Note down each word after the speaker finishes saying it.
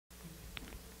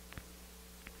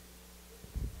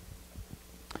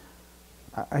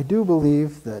I do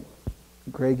believe that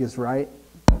Greg is right,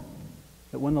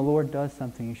 that when the Lord does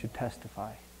something, you should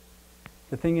testify.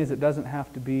 The thing is, it doesn't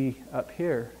have to be up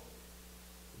here.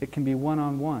 It can be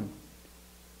one-on-one.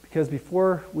 Because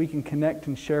before we can connect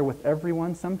and share with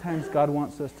everyone, sometimes God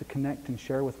wants us to connect and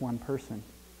share with one person.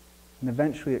 And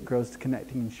eventually it grows to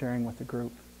connecting and sharing with a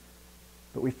group.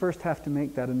 But we first have to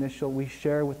make that initial, we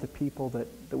share with the people that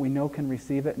we know can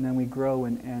receive it, and then we grow,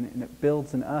 and it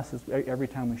builds in us every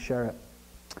time we share it.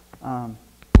 All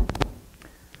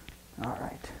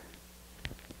right.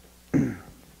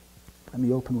 Let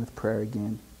me open with prayer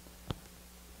again.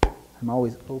 I'm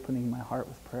always opening my heart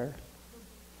with prayer.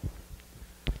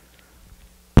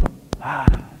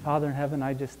 Father in heaven,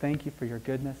 I just thank you for your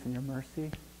goodness and your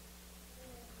mercy.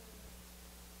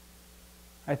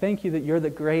 I thank you that you're the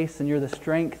grace and you're the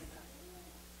strength.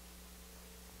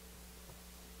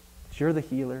 That you're the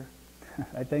healer.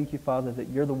 I thank you, Father, that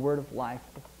you're the word of life.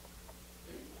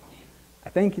 I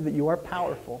thank you that you are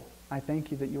powerful. I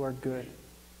thank you that you are good.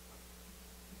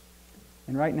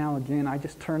 And right now, again, I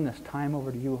just turn this time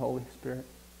over to you, Holy Spirit.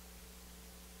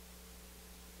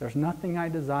 There's nothing I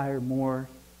desire more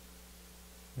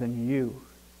than you,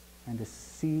 and to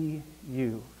see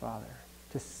you, Father.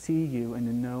 To see you and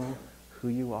to know who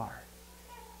you are.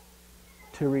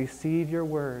 To receive your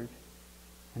word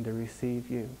and to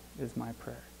receive you is my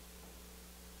prayer.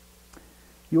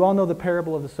 You all know the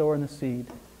parable of the sower and the seed.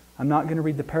 I'm not going to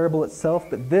read the parable itself,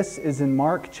 but this is in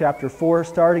Mark chapter 4,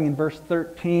 starting in verse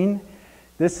 13.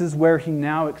 This is where he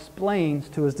now explains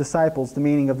to his disciples the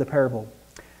meaning of the parable.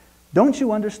 Don't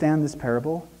you understand this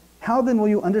parable? How then will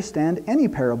you understand any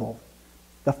parable?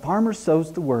 The farmer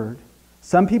sows the word.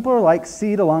 Some people are like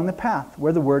seed along the path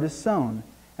where the word is sown.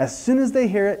 As soon as they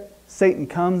hear it, Satan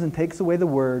comes and takes away the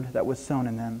word that was sown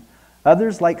in them.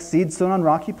 Others, like seed sown on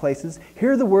rocky places,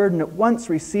 hear the word and at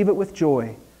once receive it with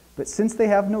joy. But since they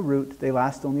have no root, they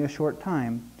last only a short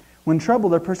time. When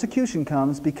trouble or persecution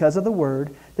comes because of the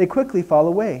word, they quickly fall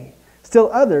away. Still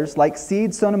others, like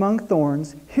seed sown among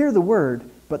thorns, hear the word,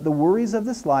 but the worries of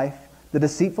this life, the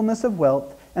deceitfulness of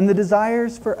wealth, and the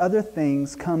desires for other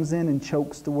things comes in and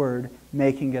chokes the word,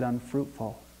 making it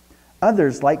unfruitful.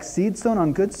 Others, like seed sown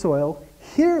on good soil,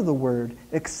 hear the word,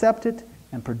 accept it,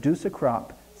 and produce a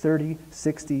crop 30,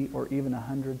 60, or even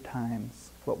 100 times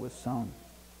what was sown.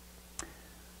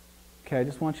 Okay, I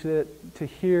just want you to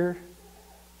hear,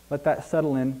 let that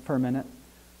settle in for a minute.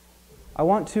 I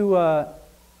want to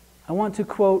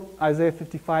quote Isaiah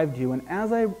 55 to you, and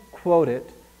as I quote it,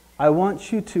 I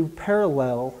want you to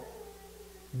parallel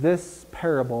this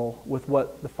parable with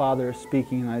what the Father is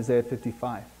speaking in Isaiah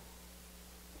 55.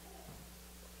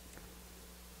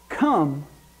 Come,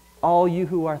 all you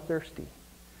who are thirsty.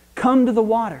 Come to the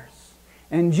waters.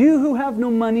 And you who have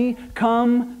no money,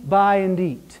 come buy and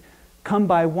eat. Come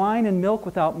buy wine and milk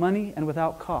without money and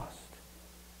without cost.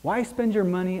 Why spend your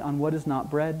money on what is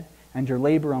not bread, and your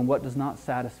labor on what does not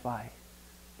satisfy?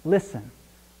 Listen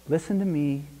to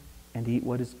me, and eat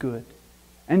what is good,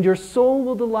 and your soul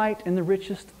will delight in the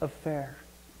richest of fare.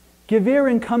 Give ear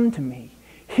and come to me.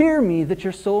 Hear me, that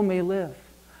your soul may live.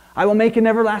 I will make an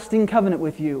everlasting covenant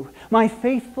with you, my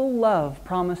faithful love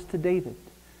promised to David.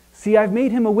 See, I've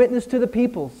made him a witness to the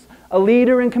peoples, a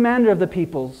leader and commander of the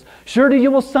peoples. Surely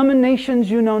you will summon nations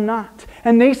you know not,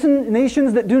 and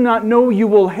nations that do not know you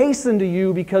will hasten to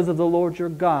you because of the Lord your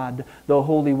God, the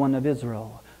Holy One of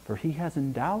Israel. For he has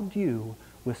endowed you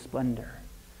with splendor.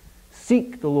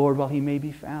 Seek the Lord while he may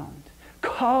be found.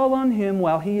 Call on him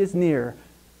while he is near.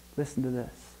 Listen to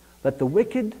this. Let the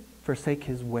wicked forsake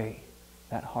his way,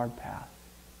 that hard path.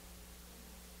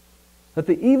 Let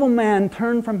the evil man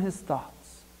turn from his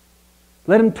thoughts.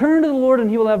 Let him turn to the Lord, and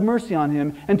he will have mercy on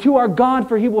him, and to our God,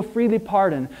 for he will freely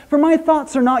pardon. For my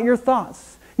thoughts are not your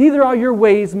thoughts, neither are your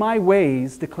ways my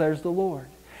ways, declares the Lord.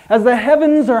 As the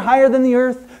heavens are higher than the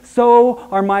earth, so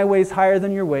are my ways higher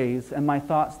than your ways, and my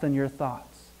thoughts than your thoughts.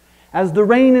 As the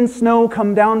rain and snow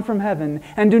come down from heaven,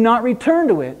 and do not return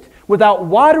to it, without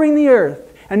watering the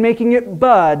earth, and making it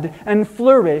bud and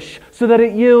flourish, so that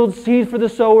it yields seed for the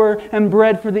sower and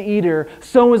bread for the eater,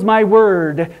 so is my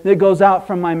word that goes out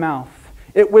from my mouth.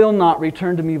 It will not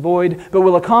return to me void, but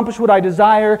will accomplish what I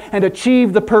desire and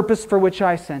achieve the purpose for which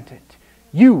I sent it.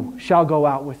 You shall go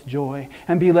out with joy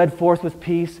and be led forth with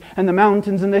peace, and the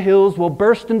mountains and the hills will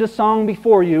burst into song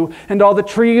before you, and all the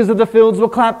trees of the fields will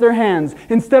clap their hands.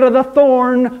 Instead of the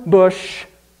thorn bush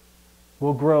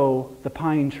will grow the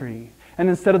pine tree, and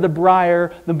instead of the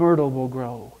briar, the myrtle will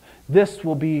grow. This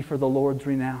will be for the Lord's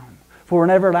renown, for an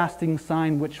everlasting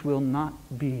sign which will not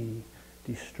be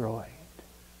destroyed.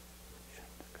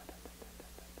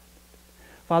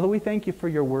 Father, we thank you for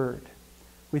your word.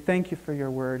 We thank you for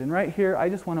your word. And right here, I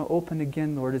just want to open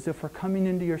again, Lord, as if we're coming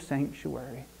into your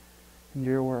sanctuary and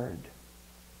your word.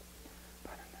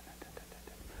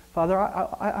 Father,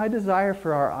 I desire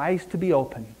for our eyes to be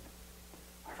open.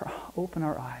 Open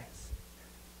our eyes.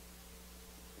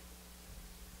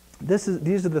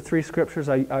 These are the three scriptures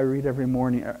I read every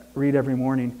morning.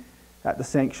 At the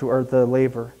sanctuary, or the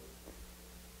laver.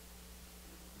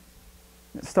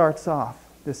 It starts off.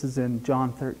 This is in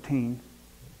John 13.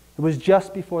 It was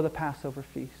just before the Passover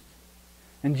feast,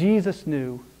 and Jesus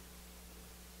knew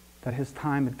that his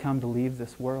time had come to leave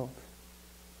this world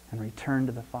and return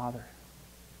to the Father.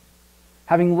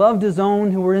 Having loved his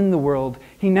own who were in the world,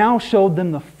 he now showed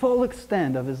them the full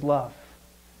extent of his love.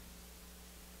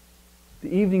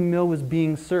 The evening meal was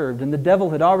being served, and the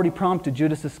devil had already prompted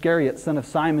Judas Iscariot, son of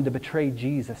Simon, to betray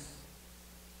Jesus.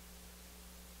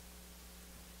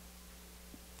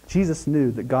 Jesus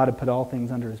knew that God had put all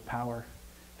things under his power,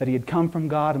 that he had come from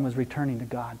God and was returning to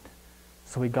God.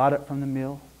 So he got up from the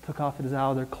meal, took off his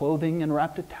outer clothing, and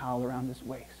wrapped a towel around his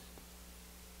waist.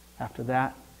 After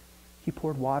that, he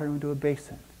poured water into a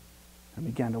basin and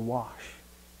began to wash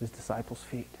his disciples'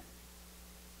 feet,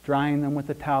 drying them with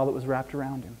the towel that was wrapped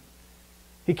around him.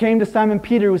 He came to Simon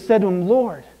Peter, who said to him,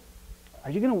 "Lord, are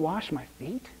you going to wash my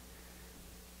feet?"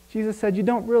 Jesus said, "You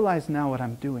don't realize now what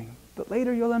I'm doing, but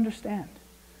later you'll understand."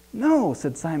 "No,"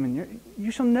 said Simon, "you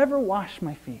shall never wash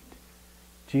my feet."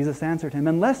 Jesus answered him,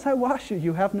 "Unless I wash you,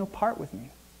 you have no part with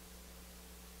me."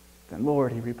 "Then,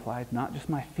 Lord," he replied, "not just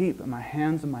my feet, but my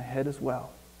hands and my head as well."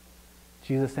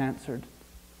 Jesus answered,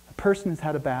 "A person has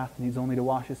had a bath and needs only to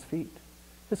wash his feet.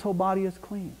 His whole body is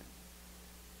clean.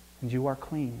 And you are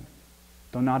clean,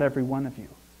 though not every one of you."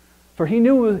 For he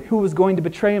knew who was going to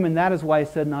betray him, and that is why he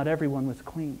said not everyone was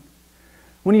clean.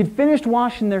 When he had finished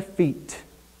washing their feet,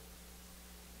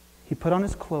 he put on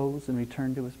his clothes and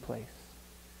returned to his place.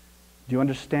 "Do you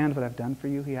understand what I've done for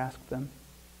you?" he asked them.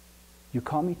 "You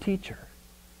call me teacher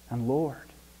and Lord,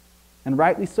 and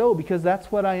rightly so, because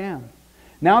that's what I am.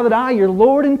 Now that I, your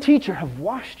Lord and teacher, have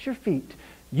washed your feet,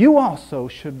 you also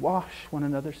should wash one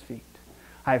another's feet.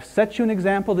 I have set you an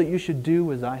example that you should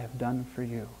do as I have done for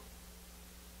you."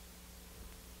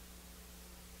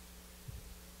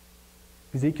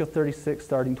 Ezekiel 36,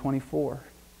 starting 24.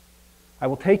 "I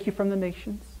will take you from the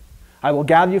nations. I will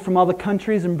gather you from all the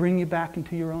countries and bring you back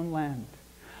into your own land.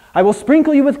 I will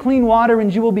sprinkle you with clean water,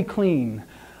 and you will be clean.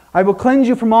 I will cleanse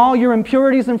you from all your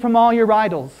impurities and from all your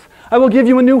idols. I will give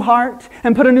you a new heart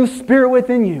and put a new spirit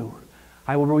within you.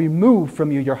 I will remove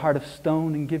from you your heart of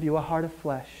stone and give you a heart of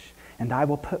flesh. And I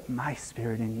will put my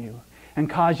spirit in you and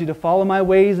cause you to follow my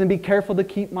ways and be careful to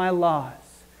keep my laws.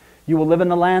 You will live in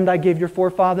the land I gave your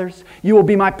forefathers. You will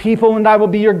be my people, and I will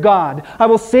be your God. I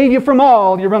will save you from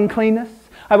all your uncleanness.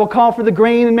 I will call for the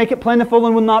grain and make it plentiful,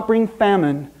 and will not bring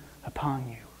famine upon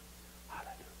you."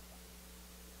 Hallelujah.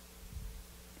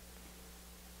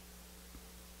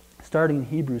 Starting in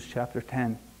Hebrews chapter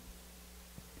 10.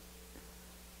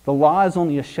 The law is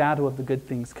only a shadow of the good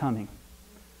things coming,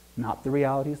 not the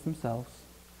realities themselves.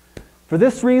 For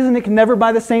this reason, it can never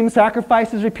by the same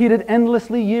sacrifices repeated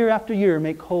endlessly year after year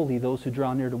make holy those who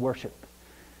draw near to worship.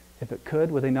 If it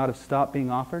could, would they not have stopped being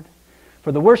offered?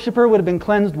 For the worshiper would have been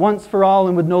cleansed once for all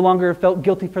and would no longer have felt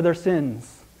guilty for their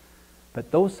sins.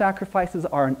 But those sacrifices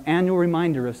are an annual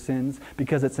reminder of sins,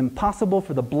 because it's impossible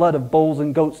for the blood of bulls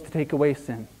and goats to take away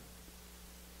sin.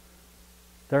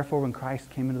 Therefore, when Christ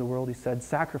came into the world, he said,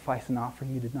 "Sacrifice and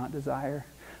offering you did not desire,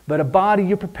 but a body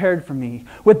you prepared for me.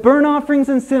 With burnt offerings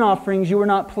and sin offerings you were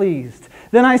not pleased.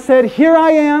 Then I said, Here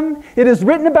I am. It is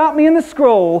written about me in the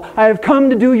scroll. I have come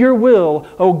to do your will,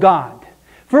 O God."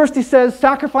 First he says,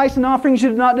 sacrifice and offerings you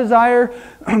did not desire,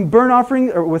 burnt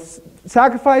offerings, or with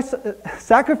sacrifices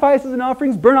and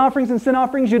offerings, burnt offerings and sin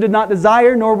offerings you did not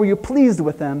desire, nor were you pleased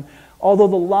with them, although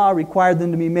the law required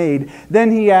them to be made.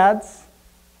 Then he adds,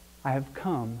 "I have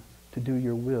come to do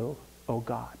your will, O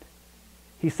God."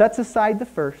 He sets aside the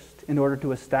first in order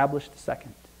to establish the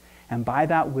second. And by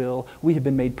that will, we have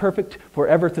been made perfect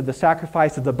forever through the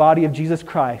sacrifice of the body of Jesus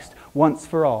Christ, once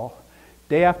for all.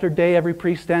 Day after day, every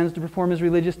priest stands to perform his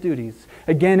religious duties.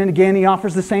 Again and again, he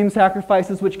offers the same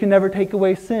sacrifices which can never take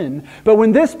away sin. But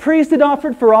when this priest had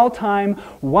offered for all time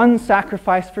one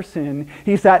sacrifice for sin,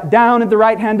 he sat down at the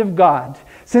right hand of God.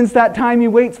 Since that time he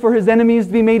waits for his enemies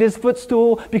to be made his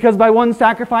footstool, because by one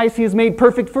sacrifice he has made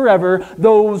perfect forever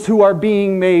those who are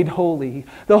being made holy.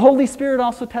 The Holy Spirit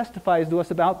also testifies to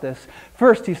us about this.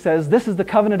 First he says, "This is the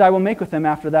covenant I will make with them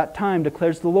after that time,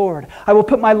 declares the Lord. I will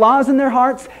put my laws in their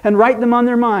hearts and write them on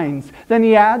their minds." Then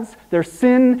he adds, "Their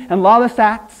sin and lawless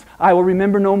acts I will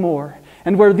remember no more.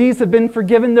 And where these have been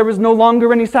forgiven, there is no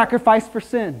longer any sacrifice for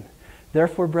sin.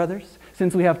 Therefore, brothers,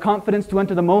 since we have confidence to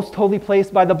enter the most holy place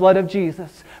by the blood of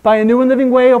Jesus, by a new and living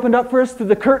way opened up for us through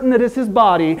the curtain that is His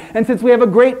body, and since we have a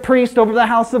great priest over the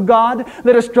house of God,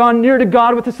 let us draw near to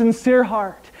God with a sincere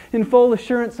heart, in full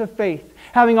assurance of faith,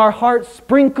 having our hearts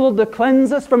sprinkled to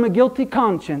cleanse us from a guilty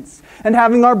conscience, and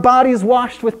having our bodies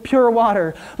washed with pure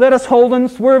water, let us hold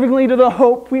unswervingly to the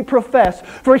hope we profess.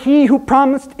 For He who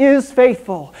promised is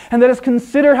faithful. And let us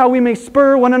consider how we may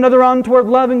spur one another on toward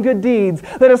love and good deeds.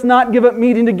 Let us not give up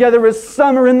meeting together as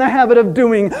some are in the habit of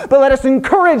doing, but let us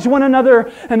encourage one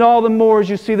another, and all the more as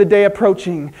you see the day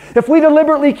approaching. If we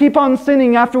deliberately keep on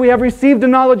sinning after we have received a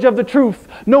knowledge of the truth,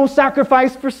 no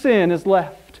sacrifice for sin is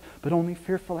left, but only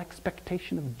fearful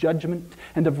expectation of judgment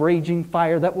and of raging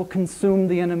fire that will consume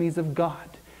the enemies of God.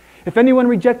 If anyone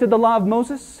rejected the law of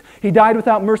Moses, he died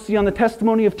without mercy on the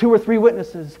testimony of 2 or 3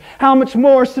 witnesses. How much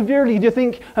more severely do you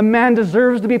think a man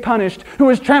deserves to be punished who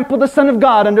has trampled the Son of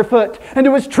God underfoot, and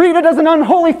who has treated as an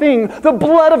unholy thing the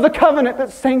blood of the covenant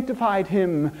that sanctified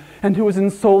him, and who has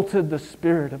insulted the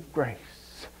Spirit of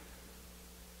grace?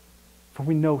 For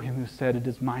we know Him who said, "It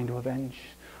is mine to avenge.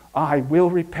 I will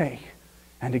repay."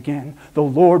 And again, the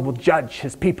Lord will judge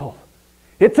His people.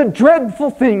 It's a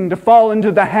dreadful thing to fall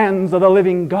into the hands of the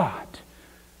living God.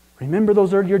 Remember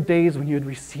those earlier days when you had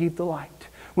received the light,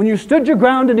 when you stood your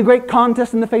ground in a great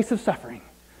contest in the face of suffering.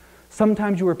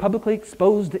 Sometimes you were publicly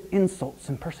exposed to insults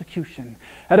and persecution.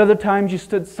 At other times you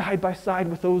stood side by side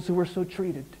with those who were so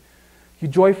treated.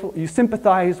 You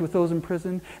sympathized with those in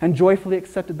prison and joyfully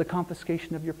accepted the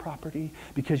confiscation of your property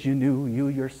because you knew you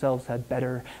yourselves had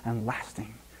better and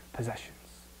lasting possessions.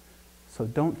 So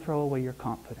don't throw away your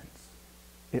confidence.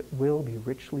 It will be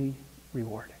richly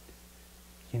rewarded.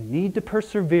 You need to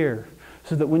persevere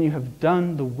so that when you have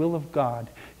done the will of God,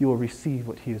 you will receive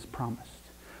what He has promised.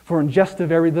 For in just a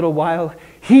very little while,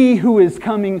 He who is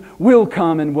coming will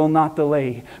come and will not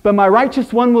delay. But my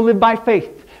righteous one will live by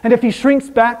faith. And if he shrinks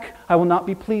back, I will not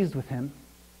be pleased with him.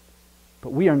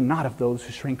 But we are not of those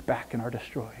who shrink back and are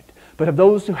destroyed, but of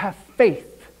those who have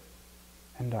faith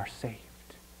and are saved.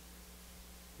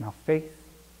 Now faith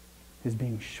is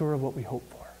being sure of what we hope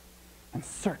for and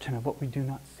certain of what we do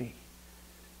not see.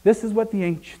 This is what the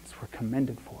ancients were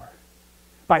commended for.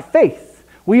 By faith,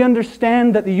 we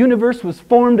understand that the universe was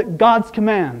formed at God's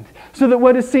command, so that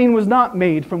what is seen was not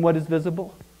made from what is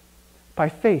visible. By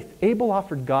faith, Abel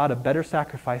offered God a better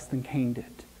sacrifice than Cain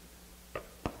did.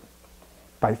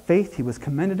 By faith, he was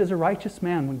commended as a righteous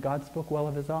man when God spoke well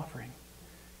of his offering.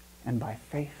 And by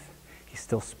faith, he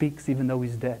still speaks even though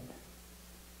he's dead.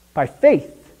 By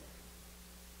faith,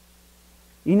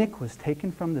 Enoch was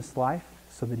taken from this life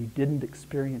so that he didn't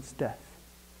experience death.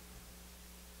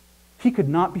 He could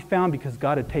not be found because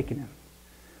God had taken him.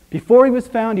 Before he was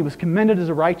found, he was commended as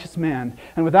a righteous man.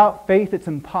 And without faith, it's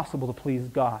impossible to please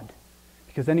God.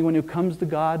 Because anyone who comes to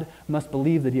God must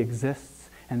believe that He exists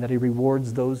and that He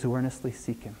rewards those who earnestly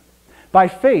seek Him. By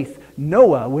faith,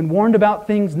 Noah, when warned about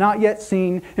things not yet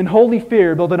seen, in holy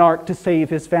fear built an ark to save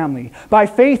his family. By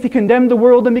faith, he condemned the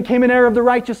world and became an heir of the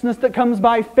righteousness that comes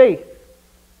by faith.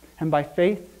 And by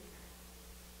faith,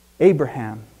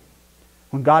 Abraham,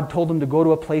 when God told him to go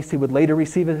to a place he would later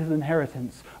receive as his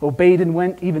inheritance, obeyed and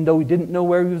went even though he didn't know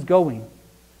where he was going.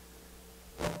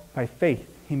 By faith,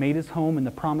 he made his home in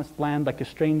the promised land like a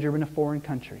stranger in a foreign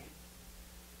country.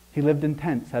 He lived in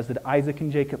tents, as did Isaac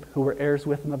and Jacob, who were heirs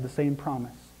with him of the same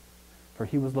promise. For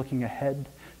he was looking ahead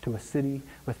to a city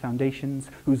with foundations,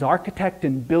 whose architect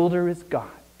and builder is God.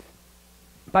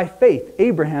 By faith,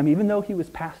 Abraham, even though he was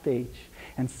past age,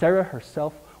 and Sarah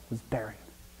herself was barren,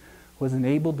 was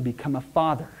enabled to become a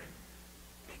father,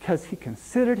 because he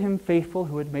considered him faithful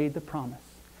who had made the promise.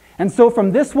 And so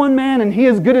from this one man, and he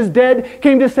as good as dead,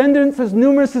 came descendants as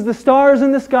numerous as the stars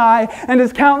in the sky, and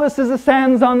as countless as the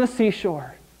sands on the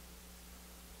seashore.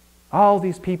 All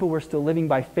these people were still living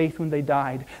by faith when they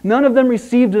died. None of them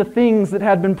received the things that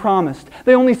had been promised.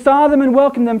 They only saw them and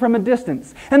welcomed them from a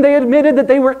distance. And they admitted that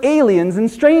they were aliens and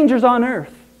strangers on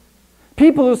earth.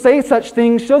 People who say such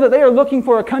things show that they are looking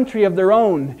for a country of their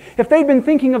own. If they'd been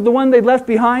thinking of the one they'd left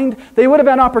behind, they would have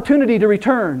had opportunity to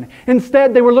return.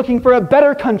 Instead, they were looking for a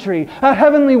better country, a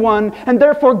heavenly one, and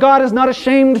therefore God is not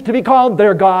ashamed to be called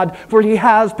their God, for He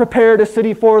has prepared a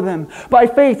city for them. By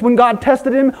faith, when God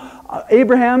tested him,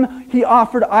 Abraham, he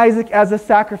offered Isaac as a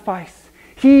sacrifice.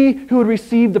 He who had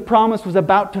received the promise was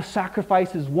about to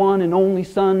sacrifice his one and only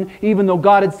son, even though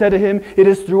God had said to him, "It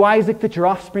is through Isaac that your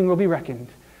offspring will be reckoned."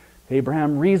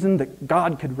 Abraham reasoned that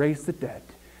God could raise the dead,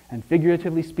 and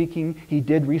figuratively speaking, he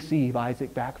did receive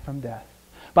Isaac back from death.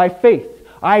 By faith,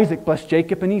 Isaac blessed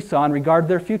Jacob and Esau in regard to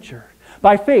their future.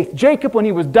 By faith, Jacob, when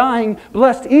he was dying,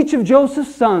 blessed each of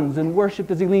Joseph's sons and worshipped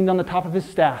as he leaned on the top of his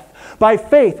staff. By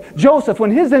faith, Joseph,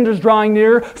 when his end was drawing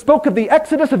near, spoke of the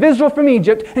exodus of Israel from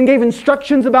Egypt and gave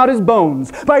instructions about his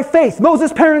bones. By faith,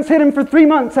 Moses' parents hid him for 3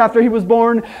 months after he was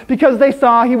born because they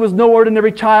saw he was no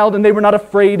ordinary child and they were not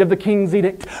afraid of the king's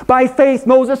edict. By faith,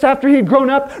 Moses, after he had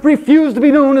grown up, refused to be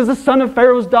known as the son of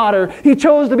Pharaoh's daughter. He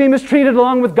chose to be mistreated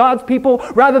along with God's people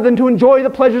rather than to enjoy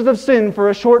the pleasures of sin for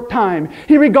a short time.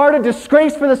 He regarded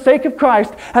disgrace for the sake of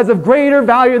Christ as of greater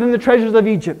value than the treasures of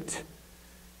Egypt.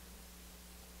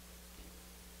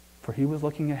 For he was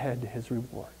looking ahead to his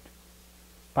reward.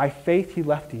 By faith he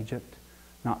left Egypt,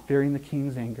 not fearing the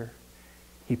king's anger.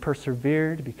 He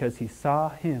persevered because he saw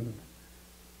him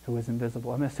who was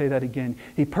invisible. I'm going to say that again.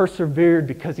 He persevered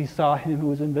because he saw him who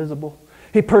was invisible.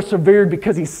 He persevered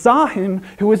because he saw him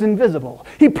who was invisible.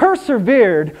 He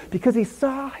persevered because he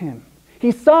saw him.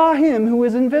 He saw him who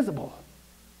was invisible.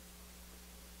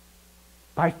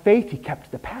 By faith he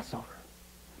kept the Passover.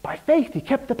 By faith he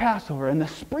kept the Passover and the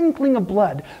sprinkling of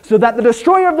blood so that the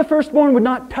destroyer of the firstborn would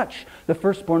not touch the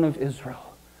firstborn of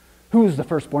Israel. Who is the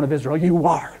firstborn of Israel? You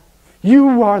are.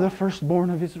 You are the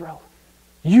firstborn of Israel.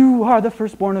 You are the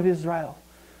firstborn of Israel.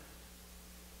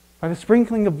 By the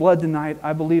sprinkling of blood tonight,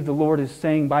 I believe the Lord is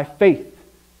saying by faith.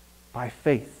 By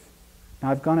faith.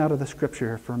 Now I've gone out of the scripture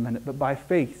here for a minute, but by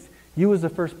faith, you as the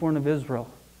firstborn of Israel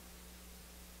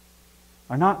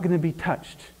are not going to be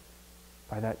touched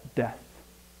by that death,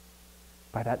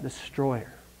 by that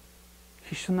destroyer.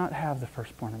 He shall not have the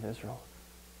firstborn of Israel.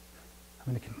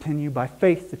 I'm going to continue. By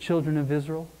faith, the children of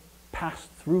Israel passed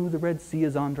through the Red Sea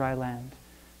as on dry land.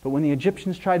 But when the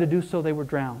Egyptians tried to do so, they were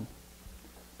drowned.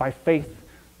 By faith,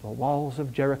 the walls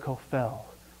of Jericho fell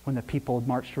when the people had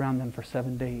marched around them for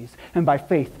 7 days. And by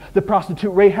faith, the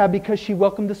prostitute Rahab, because she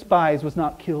welcomed the spies, was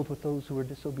not killed with those who were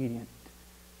disobedient.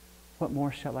 What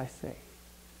more shall I say?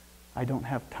 I don't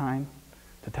have time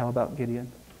to tell about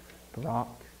Gideon, Barak,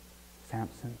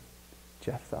 Samson,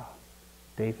 Jephthah,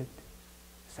 David,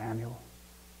 Samuel,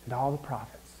 and all the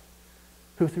prophets,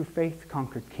 who through faith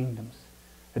conquered kingdoms,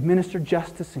 administered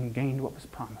justice and gained what was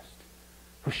promised,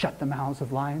 who shut the mouths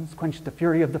of lions, quenched the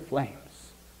fury of the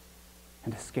flames,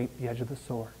 and escaped the edge of the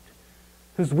sword,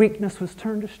 whose weakness was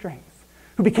turned to strength,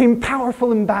 who became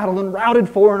powerful in battle and routed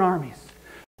foreign armies.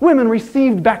 Women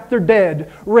received back their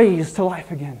dead, raised to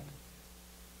life again.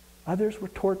 Others were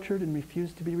tortured and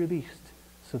refused to be released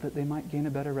so that they might gain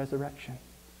a better resurrection.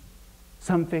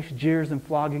 Some faced jeers and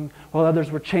flogging, while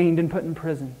others were chained and put in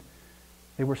prison.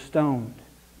 They were stoned.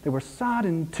 They were sawed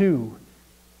in two.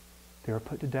 They were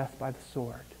put to death by the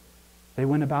sword. They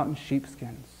went about in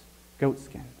sheepskins,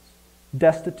 goatskins,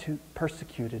 destitute,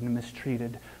 persecuted, and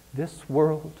mistreated. This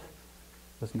world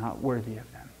was not worthy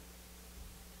of them.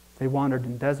 They wandered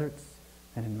in deserts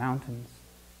and in mountains,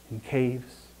 in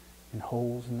caves, in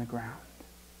holes in the ground.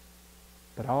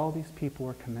 But all these people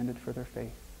were commended for their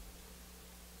faith,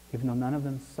 even though none of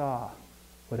them saw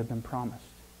what had been promised.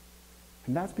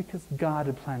 And that's because God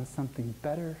had planned something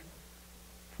better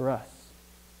for us,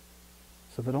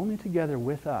 so that only together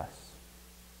with us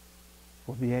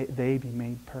will they be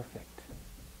made perfect.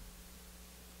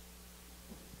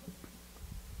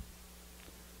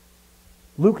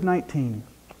 Luke 19.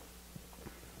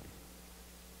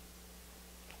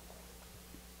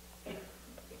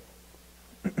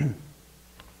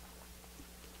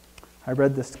 I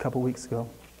read this a couple weeks ago.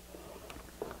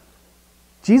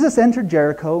 Jesus entered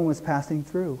Jericho and was passing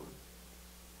through.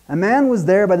 A man was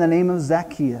there by the name of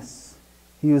Zacchaeus.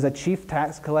 He was a chief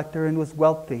tax collector and was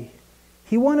wealthy.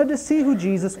 He wanted to see who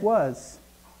Jesus was.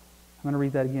 I'm going to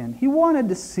read that again. He wanted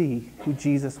to see who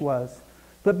Jesus was.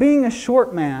 But being a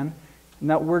short man, and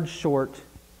that word short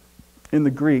in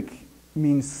the Greek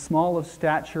means small of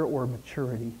stature or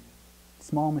maturity.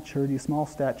 Small maturity, small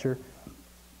stature.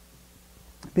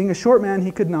 Being a short man,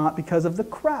 he could not because of the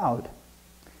crowd.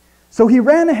 So he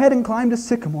ran ahead and climbed a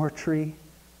sycamore tree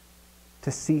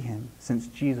to see him, since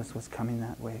Jesus was coming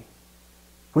that way.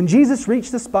 When Jesus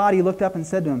reached the spot, he looked up and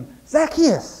said to him,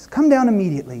 "Zacchaeus, come down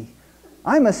immediately.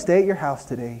 I must stay at your house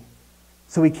today."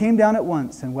 So he came down at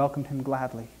once and welcomed him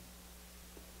gladly.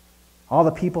 All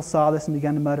the people saw this and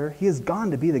began to mutter, "He has gone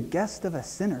to be the guest of a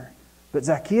sinner." But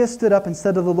Zacchaeus stood up and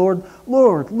said to the Lord,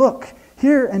 "Lord, look,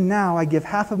 here and now I give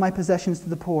half of my possessions to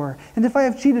the poor, and if I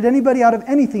have cheated anybody out of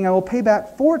anything, I will pay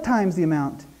back 4 times the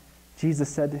amount." Jesus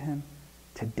said to him,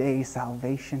 "Today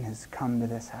salvation has come to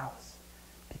this house,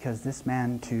 because this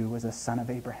man too was a son of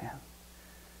Abraham.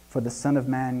 For the Son of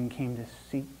Man came to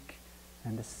seek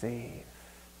and to save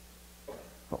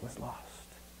what was lost."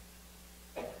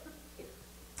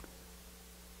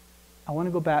 I want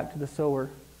to go back to the sower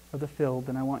of the field,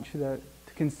 and I want you to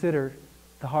consider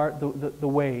the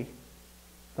way,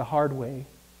 the hard way.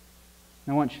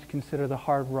 And I want you to consider the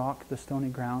hard rock, the stony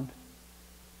ground,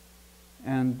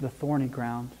 and the thorny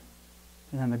ground,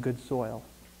 and then the good soil.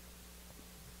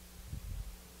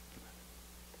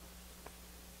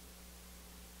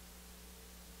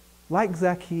 Like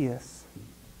Zacchaeus,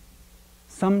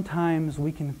 sometimes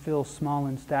we can feel small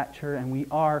in stature and we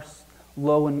are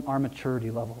low in our maturity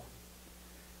level.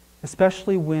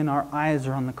 Especially when our eyes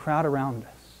are on the crowd around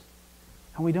us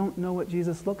and we don't know what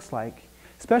Jesus looks like.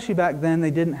 Especially back then, they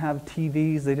didn't have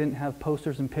TVs, they didn't have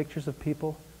posters and pictures of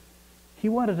people. He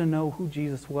wanted to know who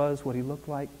Jesus was, what he looked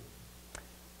like.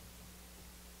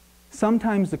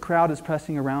 Sometimes the crowd is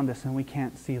pressing around us and we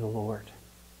can't see the Lord.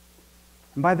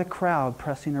 And by the crowd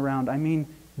pressing around, I mean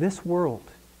this world.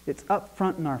 It's up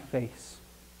front in our face.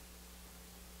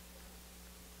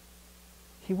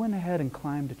 He went ahead and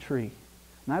climbed a tree.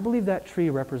 And I believe that tree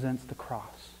represents the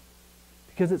cross.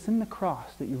 Because it's in the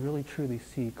cross that you really truly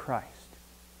see Christ.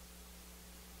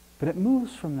 But it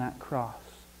moves from that cross.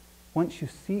 Once you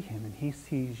see him and he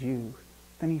sees you,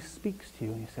 then he speaks to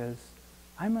you and he says,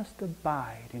 I must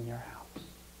abide in your house.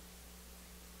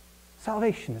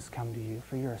 Salvation has come to you,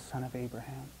 for you're a son of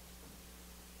Abraham.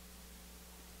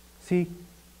 See,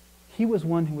 he was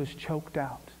one who was choked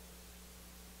out.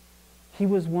 He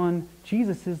was one,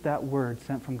 Jesus is that word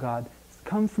sent from God.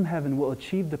 Come from heaven, will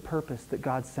achieve the purpose that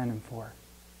God sent him for.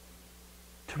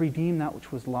 To redeem that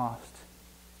which was lost.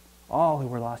 All who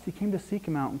were lost. He came to seek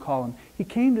him out and call him. He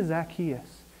came to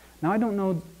Zacchaeus. Now I don't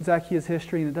know Zacchaeus'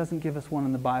 history and it doesn't give us one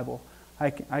in the Bible.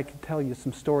 I could tell you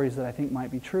some stories that I think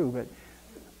might be true, but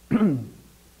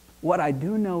what I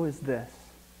do know is this.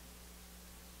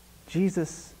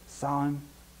 Jesus saw him,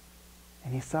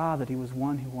 and he saw that he was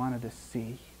one who wanted to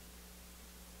see.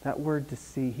 That word to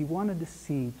see. He wanted to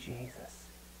see Jesus.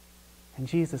 And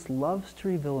Jesus loves to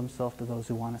reveal himself to those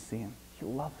who want to see him. He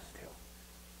loves to.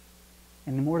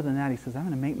 And more than that, he says, I'm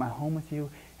going to make my home with you.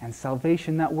 And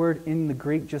salvation, that word in the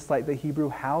Greek, just like the Hebrew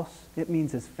house, it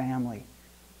means his family.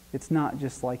 It's not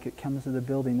just like it comes to the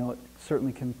building, though it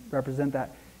certainly can represent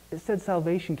that. It said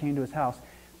salvation came to his house.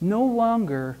 No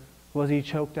longer was he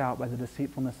choked out by the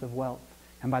deceitfulness of wealth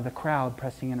and by the crowd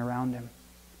pressing in around him.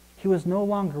 He was no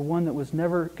longer one that was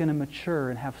never going to mature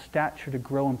and have stature to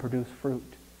grow and produce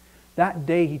fruit. That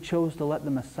day he chose to let the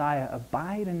Messiah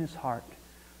abide in his heart.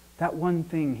 That one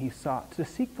thing he sought, to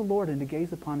seek the Lord and to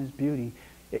gaze upon his beauty,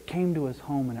 it came to his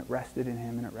home and it rested in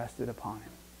him and it rested upon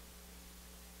him.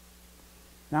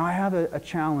 Now I have a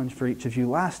challenge for each of you.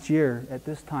 Last year at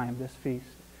this time, this feast,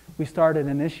 we started and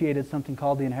initiated something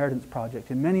called the Inheritance Project.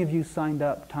 And many of you signed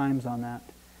up times on that.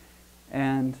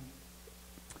 And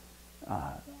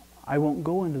I won't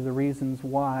go into the reasons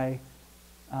why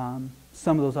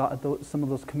some of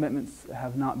those commitments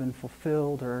have not been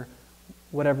fulfilled or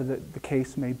whatever the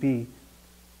case may be.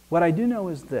 What I do know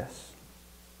is this.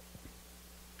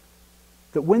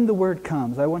 That when the word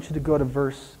comes, I want you to go to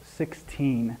verse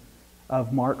 16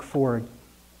 of Mark 4.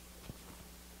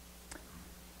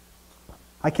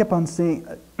 I kept on seeing,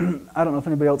 I don't know if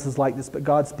anybody else is like this, but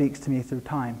God speaks to me through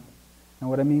time. And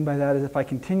what I mean by that is if I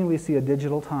continually see a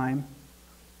digital time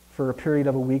for a period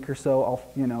of a week or so,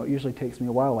 it usually takes me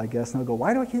a while, I guess, and I'll go,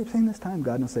 why do I keep saying this time,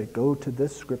 God? And I'll say, go to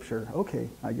this scripture. Okay,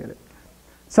 I get it.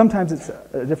 Sometimes it's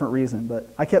a different reason, but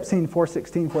I kept seeing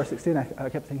 4:16. I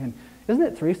kept thinking, isn't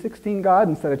it 3:16, God?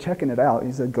 Instead of checking it out,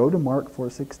 he said, go to Mark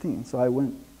 4:16. So I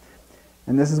went,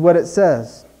 and this is what it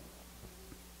says.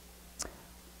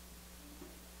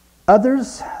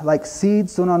 Others, like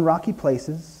seeds sown on rocky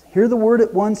places, hear the word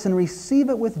at once and receive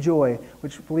it with joy,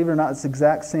 which, believe it or not, it's the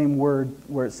exact same word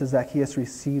where it says Zacchaeus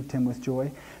received him with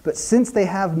joy. But since they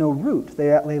have no root,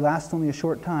 they last only a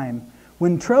short time.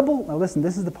 When trouble, now listen,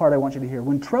 this is the part I want you to hear.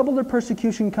 When trouble or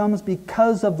persecution comes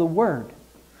because of the word.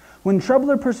 When trouble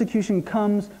or persecution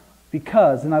comes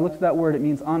because, and I looked at that word, it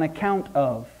means on account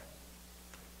of.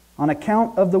 On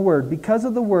account of the word. Because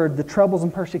of the word, the troubles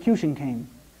and persecution came.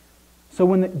 So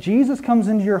when Jesus comes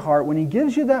into your heart, when he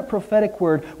gives you that prophetic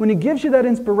word, when he gives you that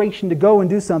inspiration to go and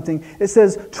do something, it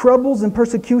says troubles and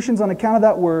persecutions on account of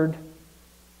that word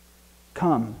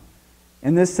come.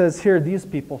 And this says here, these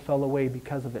people fell away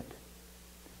because of it.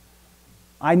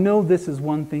 I know this is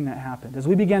one thing that happened. As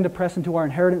we began to press into our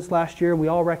inheritance last year, we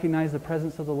all recognize the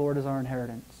presence of the Lord as our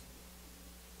inheritance.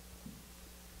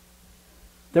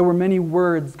 There were many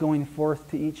words going forth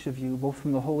to each of you, both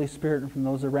from the Holy Spirit and from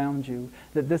those around you,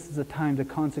 that this is a time to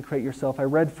consecrate yourself. I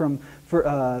read from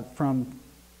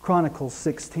Chronicles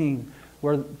 16,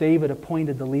 where David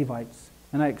appointed the Levites.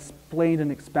 And I explained and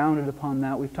expounded upon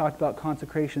that. We've talked about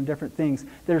consecration and different things.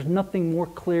 There's nothing more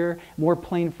clear, more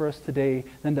plain for us today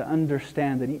than to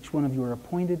understand that each one of you are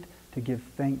appointed to give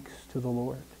thanks to the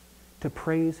Lord, to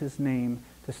praise His name,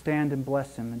 to stand and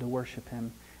bless Him, and to worship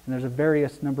Him. And there's a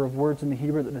various number of words in the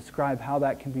Hebrew that describe how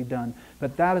that can be done.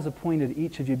 But that is appointed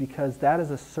each of you because that is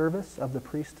a service of the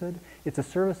priesthood. It's a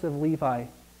service of Levi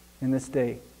in this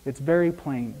day. It's very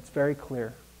plain. It's very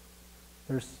clear.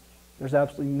 There's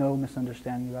absolutely no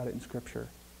misunderstanding about it in Scripture.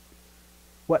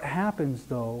 What happens,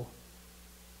 though,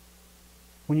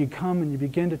 when you come and you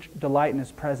begin to delight in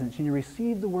His presence, and you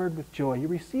receive the Word with joy, you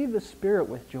receive the Spirit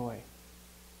with joy,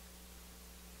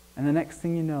 and the next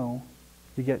thing you know,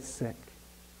 you get sick.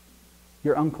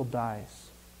 Your uncle dies.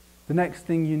 The next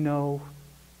thing you know,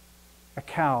 a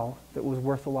cow that was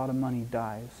worth a lot of money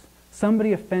dies.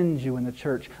 Somebody offends you in the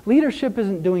church. Leadership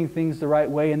isn't doing things the right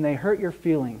way and they hurt your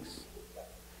feelings.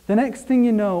 The next thing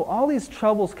you know, all these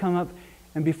troubles come up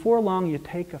and before long you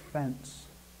take offense.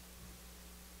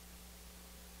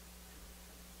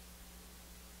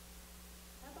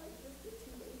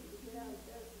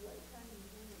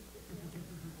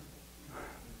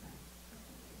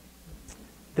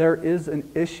 There is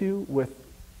an issue with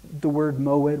the word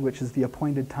moed, which is the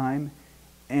appointed time,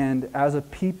 and as a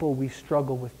people we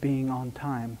struggle with being on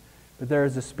time. But there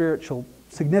is a spiritual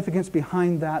significance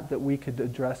behind that that we could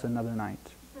address another night.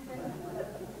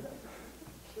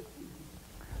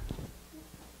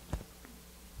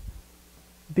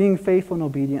 Being faithful and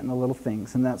obedient in the little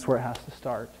things, and that's where it has to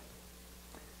start.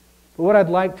 But what I'd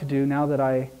like to do, now that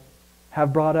I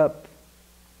have brought up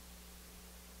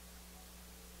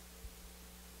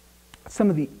some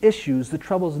of the issues, the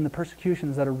troubles and the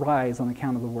persecutions that arise on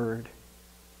account of the Word.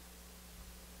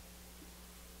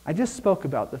 I just spoke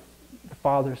about the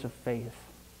fathers of faith.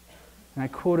 And I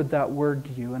quoted that word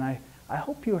to you, and I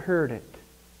hope you heard it.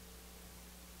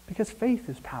 Because faith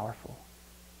is powerful.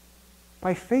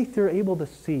 By faith you're able to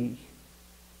see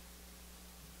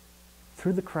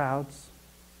through the crowds,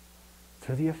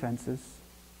 through the offenses,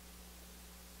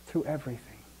 through everything.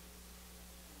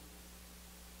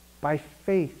 By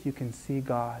faith you can see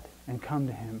God and come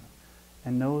to Him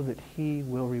and know that He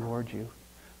will reward you.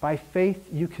 By faith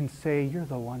you can say, you're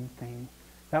the one thing.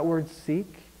 That word seek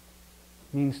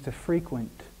means to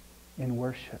frequent in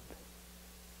worship.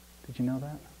 Did you know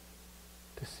that?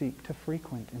 To seek, to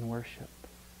frequent in worship.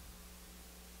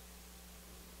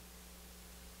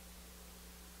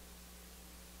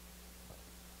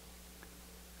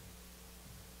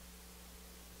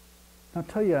 I'll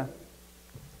tell you,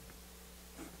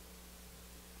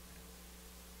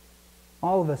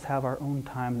 all of us have our own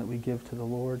time that we give to the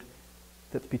Lord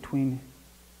that's between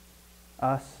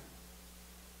us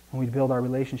and we build our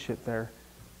relationship there.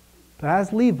 But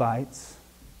as Levites,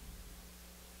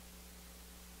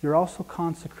 you're also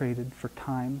consecrated for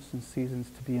times and seasons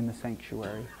to be in the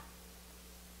sanctuary.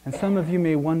 And some of you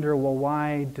may wonder, well,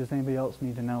 why does anybody else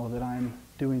need to know that I'm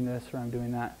doing this or I'm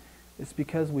doing that? It's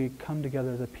because we come together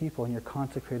as a people and you're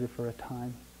consecrated for a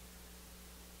time.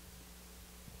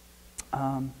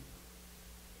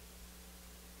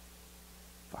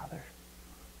 Father,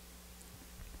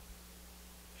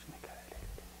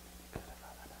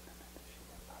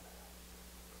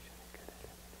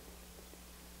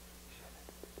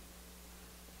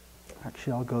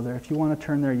 actually I'll go there. If you want to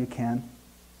turn there, you can.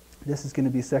 This is going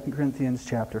to be 2 Corinthians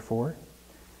chapter 4.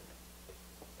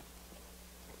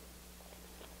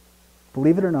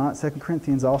 Believe it or not, 2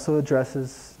 Corinthians also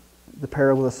addresses the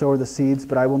parable of the sower of the seeds,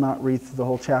 but I will not read through the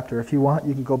whole chapter. If you want,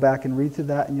 you can go back and read through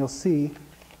that and you'll see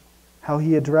how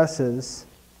he addresses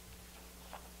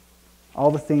all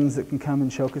the things that can come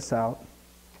and choke us out.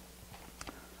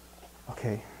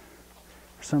 Okay.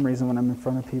 For some reason, when I'm in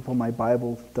front of people, my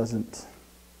Bible doesn't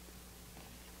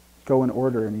go in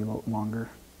order any longer.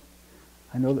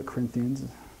 I know that Corinthians...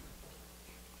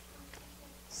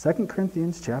 2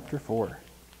 Corinthians chapter 4.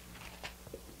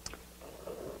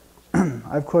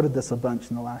 I've quoted this a bunch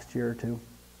in the last year or two.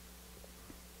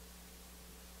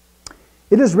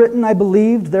 It is written, I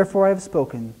believed, therefore I have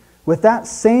spoken. With that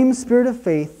same spirit of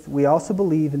faith, we also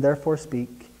believe and therefore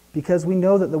speak, because we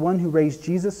know that the one who raised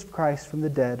Jesus Christ from the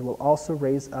dead will also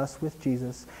raise us with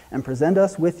Jesus and present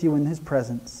us with you in His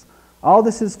presence. All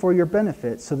this is for your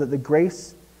benefit, so that the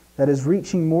grace that is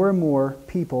reaching more and more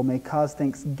people may cause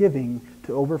thanksgiving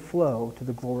to overflow to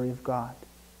the glory of God.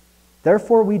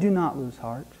 Therefore we do not lose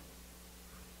heart.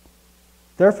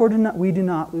 We do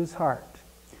not lose heart.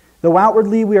 Though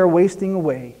outwardly we are wasting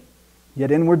away,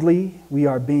 yet inwardly we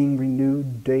are being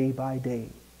renewed day by day.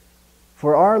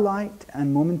 For our light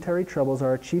and momentary troubles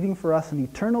are achieving for us an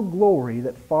eternal glory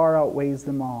that far outweighs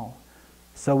them all.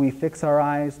 So we fix our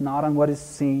eyes not on what is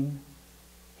seen.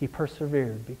 He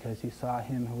persevered because he saw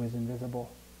Him who is invisible.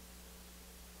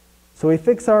 So we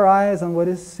fix our eyes on what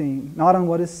is seen, not on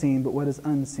what is seen, but what is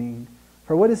unseen.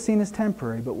 For what is seen is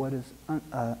temporary, but what is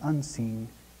unseen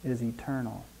is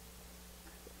eternal.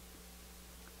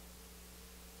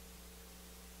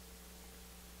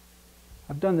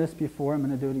 I've done this before, I'm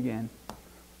going to do it again.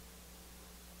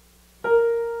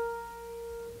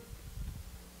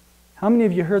 How many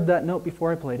of you heard that note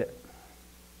before I played it?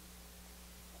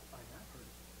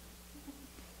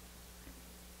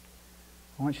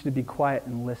 I want you to be quiet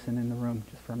and listen in the room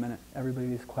just for a minute. Everybody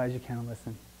be as quiet as you can and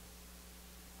listen.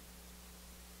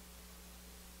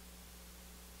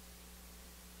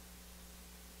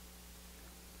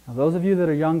 Now, those of you that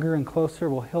are younger and closer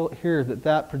will hear that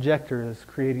that projector is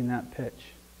creating that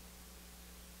pitch.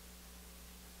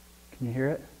 Can you hear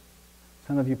it?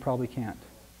 Some of you probably can't.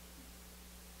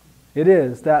 It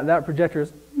is. That projector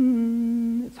is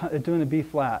it's doing a B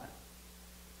flat.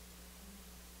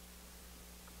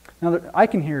 Now, I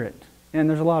can hear it, and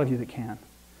there's a lot of you that can.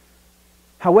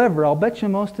 However, I'll bet you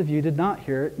most of you did not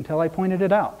hear it until I pointed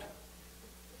it out,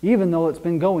 even though it's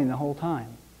been going the whole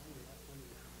time.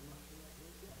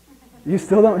 You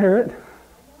still don't hear it?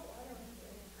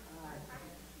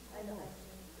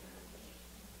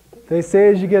 They say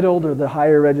as you get older, the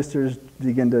higher registers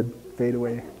begin to fade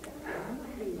away.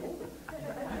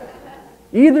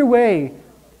 Either way,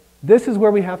 this is where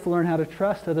we have to learn how to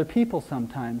trust other people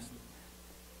sometimes.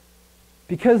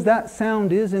 Because that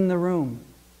sound is in the room.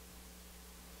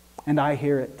 And I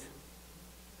hear it.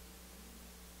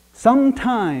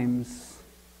 Sometimes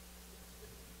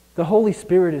the Holy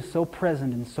Spirit is so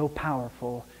present and so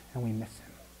powerful, and we miss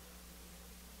Him.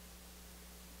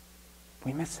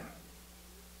 We miss Him.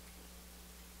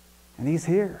 And He's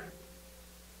here.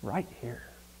 Right here.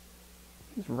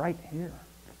 He's right here.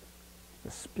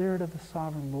 The Spirit of the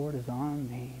Sovereign Lord is on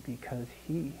me because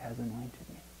He has anointed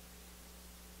me.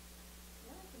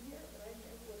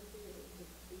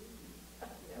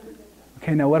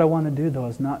 Okay, now what I want to do, though,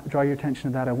 is not draw your attention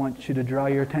to that. I want you to draw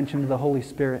your attention to the Holy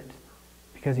Spirit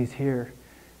because He's here.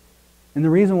 And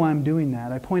the reason why I'm doing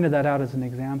that, I pointed that out as an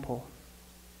example.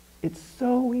 It's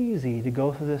so easy to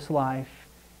go through this life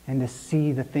and to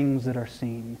see the things that are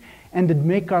seen and to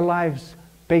make our lives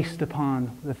based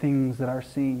upon the things that are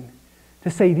seen. To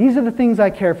say, these are the things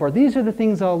I care for. These are the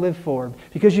things I'll live for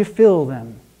because you feel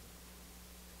them.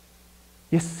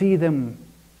 You see them.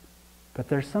 But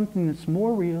there's something that's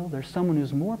more real. There's someone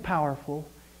who's more powerful.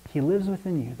 He lives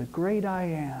within you. The great I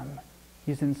Am.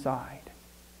 He's inside.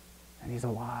 And He's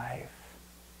alive.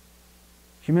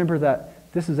 Do you remember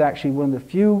that this is actually one of the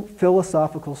few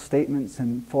philosophical statements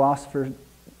and philosophers,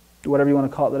 whatever you want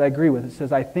to call it, that I agree with. It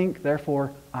says, I think,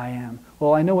 therefore I am.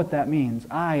 Well, I know what that means.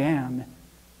 I am.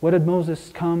 What did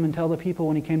Moses come and tell the people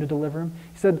when he came to deliver him?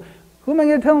 He said, who am I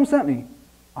going to tell him sent me?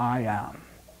 I am.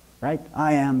 Right?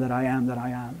 I am that I am that I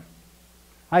am.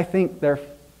 I think,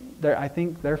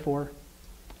 therefore,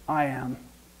 I am.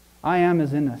 I am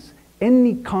is in us.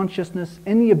 Any consciousness,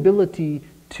 any ability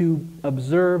to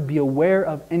observe, be aware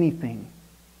of anything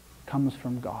comes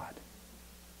from God.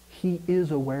 He is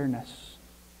awareness.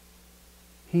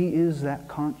 He is that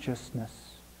consciousness,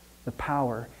 the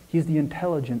power. He's the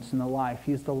intelligence and the life.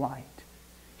 He's the light.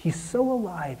 He's so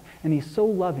alive and He's so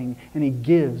loving and He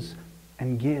gives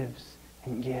and gives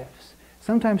and gives.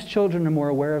 Sometimes children are more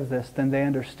aware of this than they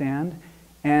understand,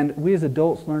 and we as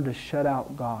adults learn to shut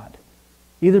out God.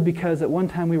 Either because at one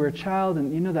time we were a child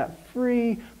and you know that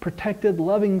free, protected,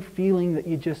 loving feeling that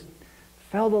you just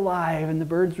felt alive and the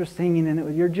birds were singing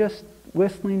and you're just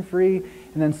whistling free,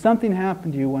 and then something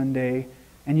happened to you one day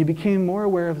and you became more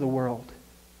aware of the world.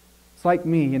 It's like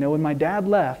me, when my dad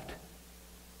left,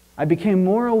 I became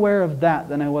more aware of that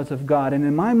than I was of God. And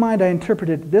in my mind, I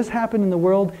interpreted, this happened in the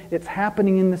world, it's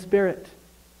happening in the Spirit.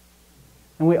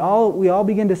 And we all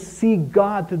begin to see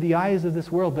God through the eyes of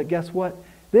this world. But guess what?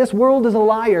 This world is a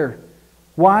liar.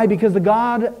 Why? Because the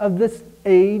God of this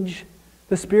age,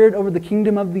 the Spirit over the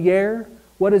kingdom of the air,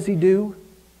 what does He do?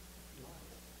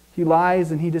 He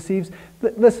lies and He deceives.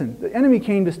 But listen, the enemy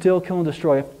came to steal, kill, and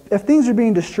destroy. If things are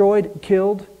being destroyed,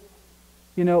 killed,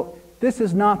 this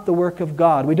is not the work of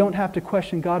God. We don't have to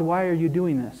question God, why are you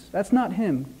doing this? That's not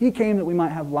Him. He came that we might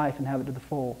have life and have it to the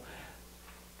full.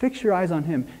 Fix your eyes on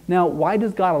Him. Now, why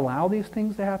does God allow these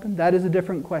things to happen? That is a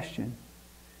different question.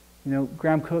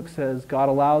 Graham Cook says God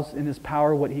allows in His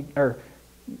power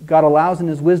God allows in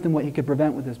His wisdom what He could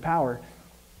prevent with His power.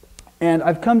 And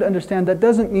I've come to understand that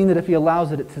doesn't mean that if He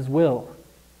allows it, it's His will.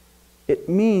 It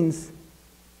means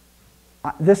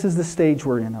this is the stage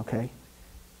we're in, okay?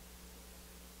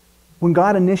 When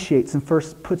God initiates and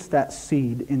first puts that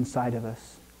seed inside of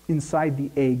us, inside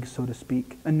the egg, so to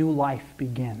speak, a new life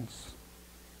begins.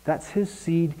 That's His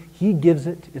seed. He gives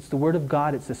it. It's the Word of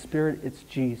God. It's the Spirit. It's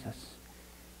Jesus.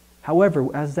 However,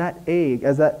 as that egg,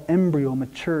 as that embryo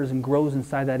matures and grows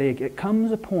inside that egg, there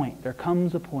comes a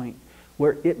point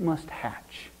where it must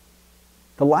hatch.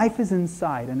 The life is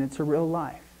inside, and it's a real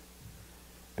life.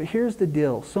 But here's the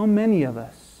deal. So many of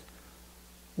us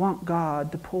want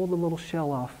God to pull the little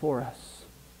shell off for us.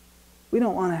 We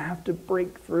don't want to have to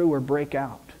break through or break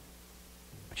out.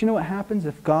 But you know what happens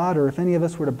if God or if any of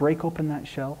us were to break open that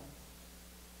shell?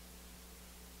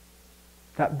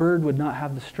 That bird would not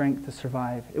have the strength to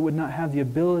survive. It would not have the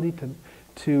ability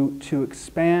to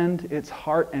expand its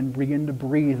heart and begin to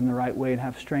breathe in the right way and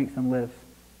have strength and live.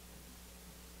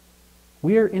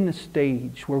 We are in a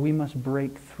stage where we must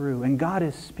break through, and God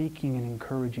is speaking and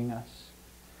encouraging us.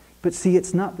 But see,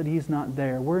 it's not that He's not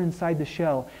there. We're inside the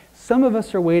shell. Some of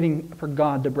us are waiting for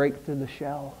God to break through the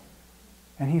shell.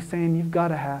 And He's saying, you've got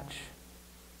to hatch.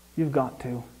 You've got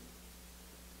to.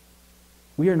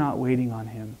 We are not waiting on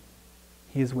Him.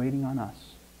 He is waiting on us.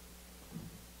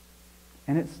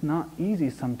 And it's not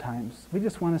easy sometimes. We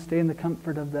just want to stay in the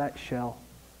comfort of that shell.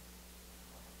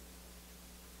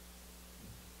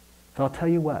 So I'll tell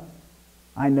you what.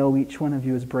 I know each one of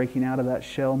you is breaking out of that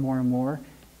shell more and more.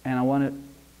 And I want to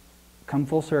come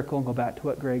full circle and go back to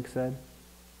what Greg said.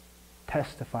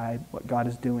 Testify what God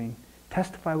is doing.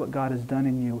 Testify what God has done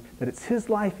in you. That it's His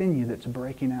life in you that's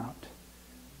breaking out.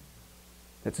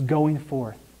 That's going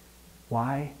forth.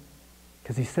 Why?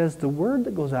 Because He says the word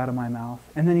that goes out of my mouth.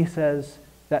 And then He says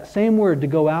that same word to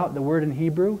go out, the word in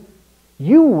Hebrew,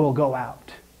 you will go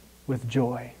out with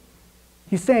joy.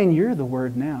 He's saying you're the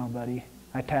word now, buddy.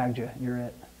 I tagged you. You're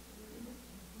it.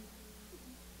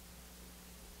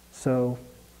 So,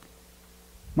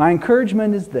 my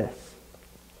encouragement is this.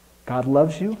 God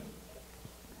loves you.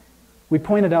 We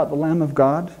pointed out the Lamb of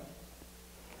God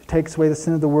who takes away the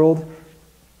sin of the world.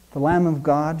 The Lamb of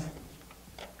God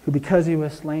who, because He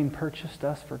was slain, purchased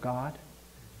us for God.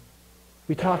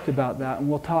 We talked about that, and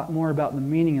we'll talk more about the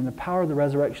meaning and the power of the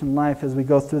resurrection life as we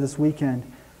go through this weekend.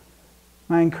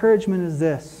 My encouragement is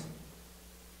this.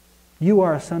 You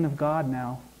are a son of God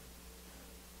now,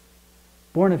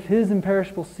 born of His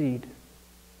imperishable seed,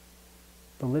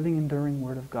 the living, enduring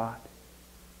Word of God.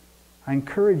 I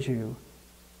encourage you,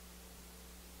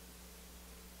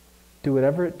 do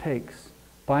whatever it takes.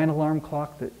 Buy an alarm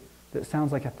clock that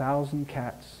sounds like 1,000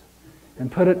 cats and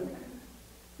put it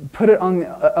on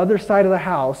the other side of the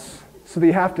house so that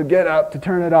you have to get up to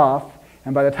turn it off.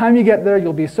 And by the time you get there,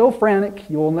 you'll be so frantic,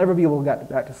 you will never be able to get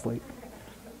back to sleep.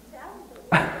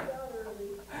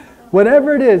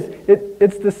 Whatever it is,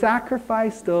 it's the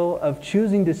sacrifice, though, of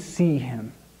choosing to see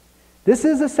Him. This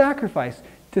is a sacrifice.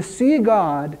 To see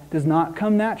God does not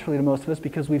come naturally to most of us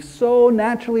because we've so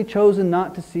naturally chosen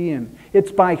not to see Him.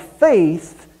 It's by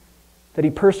faith that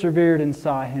He persevered and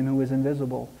saw Him who is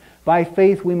invisible. By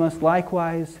faith we must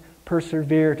likewise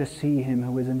persevere to see Him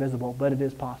who is invisible, but it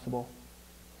is possible.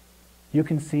 You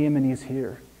can see Him and He's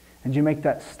here. And you make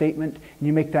that statement and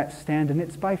you make that stand, and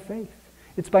it's by faith.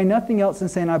 It's by nothing else than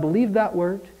saying, I believe that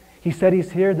word. He said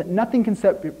He's here, that nothing can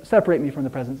separate me from the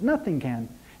presence. Nothing can.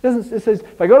 It says,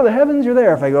 if I go to the heavens, you're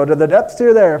there. If I go to the depths,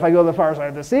 you're there. If I go to the far side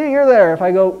of the sea, you're there. If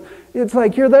I go, it's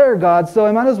like, you're there, God. So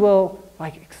I might as well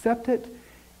accept it.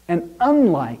 And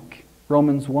unlike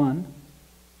Romans 1,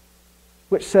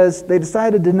 which says they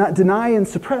decided to not deny and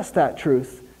suppress that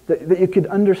truth, that you could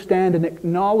understand and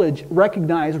acknowledge,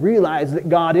 recognize, realize that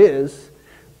God is.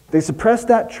 They suppressed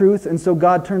that truth, and so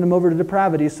God turned them over to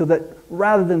depravity, so that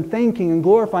rather than thanking and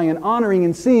glorifying and honoring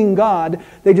and seeing God,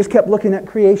 they just kept looking at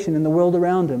creation and the world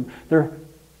around them. They're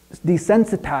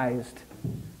desensitized.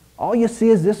 All you see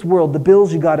is this world, the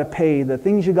bills you got to pay, the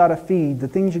things you got to feed, the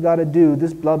things you got to do,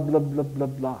 this blah, blah, blah, blah,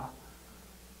 blah.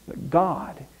 But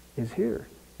God is here.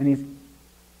 And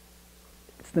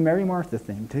it's the Mary Martha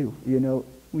thing, too. You know,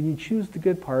 when you choose the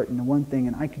good part and the one thing,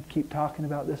 and I could keep talking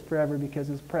about this forever because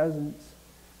His presence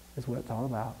is what it's all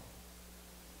about.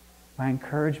 My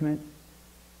encouragement,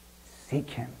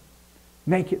 seek Him.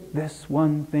 Make it this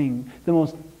one thing. The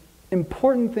most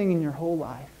important thing in your whole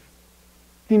life.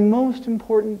 The most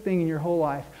important thing in your whole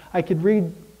life. I could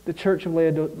read the Church of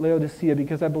Laodicea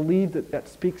because I believe that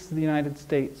speaks to the United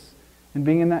States. And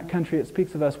being in that country, it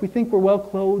speaks of us. We think we're well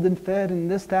clothed and fed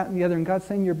and this, that, and the other. And God's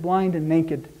saying you're blind and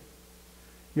naked.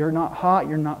 You're not hot,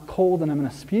 you're not cold, and I'm going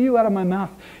to spew you out of my mouth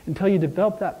until you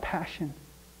develop that passion.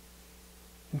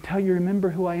 Until you remember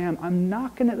who I am. I'm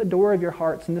knocking at the door of your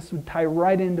hearts, and this would tie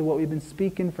right into what we've been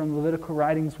speaking from Levitical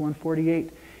Writings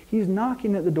 148. He's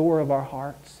knocking at the door of our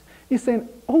hearts. He's saying,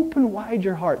 open wide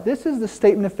your heart. This is the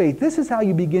statement of faith. This is how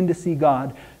you begin to see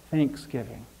God.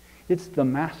 Thanksgiving. It's the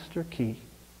master key.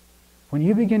 When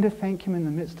you begin to thank Him in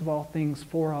the midst of all things,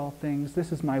 for all things,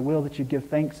 this is my will, that you give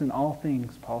thanks in all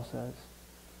things, Paul says.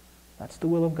 That's the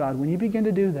will of God. When you begin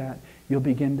to do that, you'll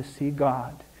begin to see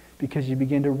God, because you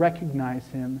begin to recognize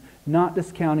Him, not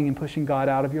discounting and pushing God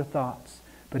out of your thoughts,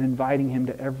 but inviting Him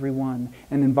to every one,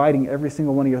 and inviting every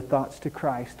single one of your thoughts to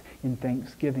Christ in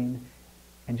thanksgiving.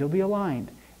 And you'll be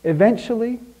aligned.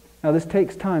 Eventually, now this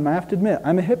takes time. I have to admit,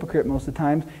 I'm a hypocrite most of the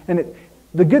times. And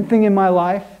the good thing in my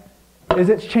life is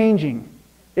it's changing.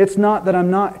 It's not that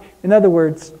I'm not... In other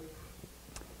words,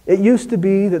 it used to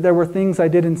be that there were things I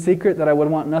did in secret that I would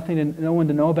want no one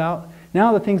to know about.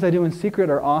 Now the things I do in secret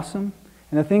are awesome,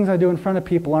 and the things I do in front of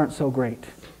people aren't so great.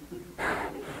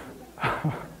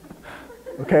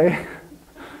 Okay?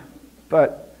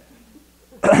 But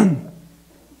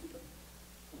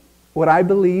what I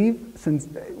believe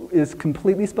is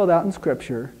completely spelled out in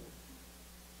Scripture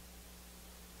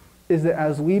is that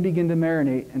as we begin to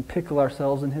marinate and pickle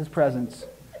ourselves in His presence,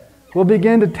 we'll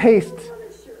begin to taste.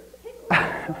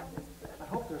 I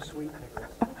hope they're sweet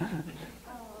pickles.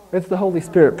 It's the Holy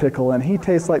Spirit pickle, and He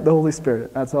tastes like the Holy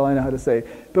Spirit. That's all I know how to say.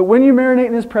 But when you marinate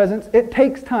in His presence, it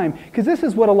takes time. Because this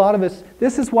is why a lot of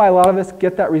us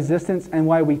get that resistance and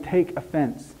why we take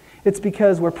offense. It's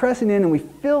because we're pressing in and we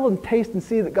feel and taste and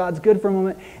see that God's good for a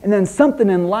moment, and then something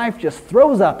in life just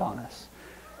throws up on us.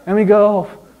 And we go,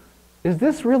 is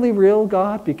this really real,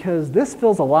 God? Because this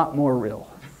feels a lot more real.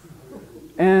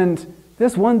 And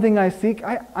this one thing I seek,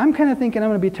 I'm kind of thinking I'm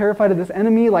going to be terrified of this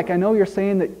enemy. Like, I know you're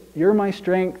saying that you're my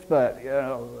strength, but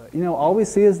all we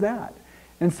see is that.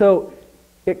 And so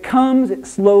it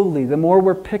comes slowly. The more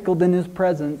we're pickled in His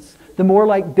presence, the more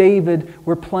like David,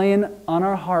 we're playing on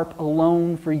our harp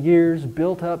alone for years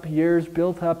built up,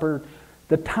 or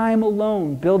the time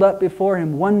alone built up before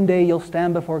Him. One day you'll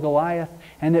stand before Goliath,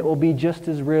 and it will be just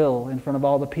as real in front of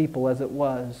all the people as it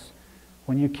was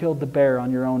when you killed the bear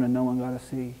on your own and no one got to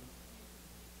see.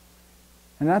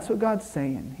 And that's what God's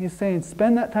saying. He's saying,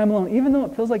 spend that time alone, even though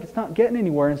it feels like it's not getting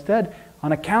anywhere. Instead,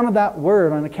 on account of that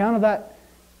word, on account of that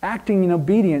acting in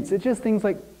obedience, it's just things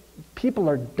like people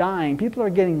are dying, people are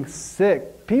getting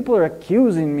sick, people are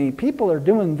accusing me, people are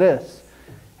doing this.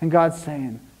 And God's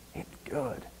saying, it's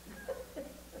good.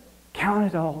 Count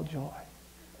it all joy.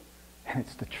 And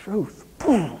it's the truth.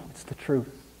 It's the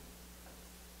truth.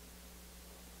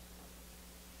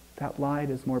 That light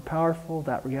is more powerful.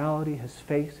 That reality, His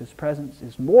face, His presence,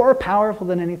 is more powerful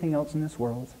than anything else in this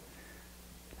world.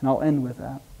 And I'll end with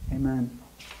that. Amen.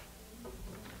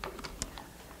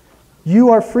 You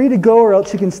are free to go, or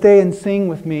else you can stay and sing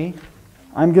with me.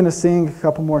 I'm going to sing a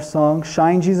couple more songs.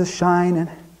 Shine, Jesus, shine.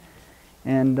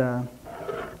 And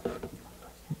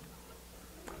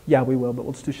yeah, we will, but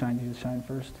let's do Shine, Jesus, shine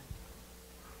first.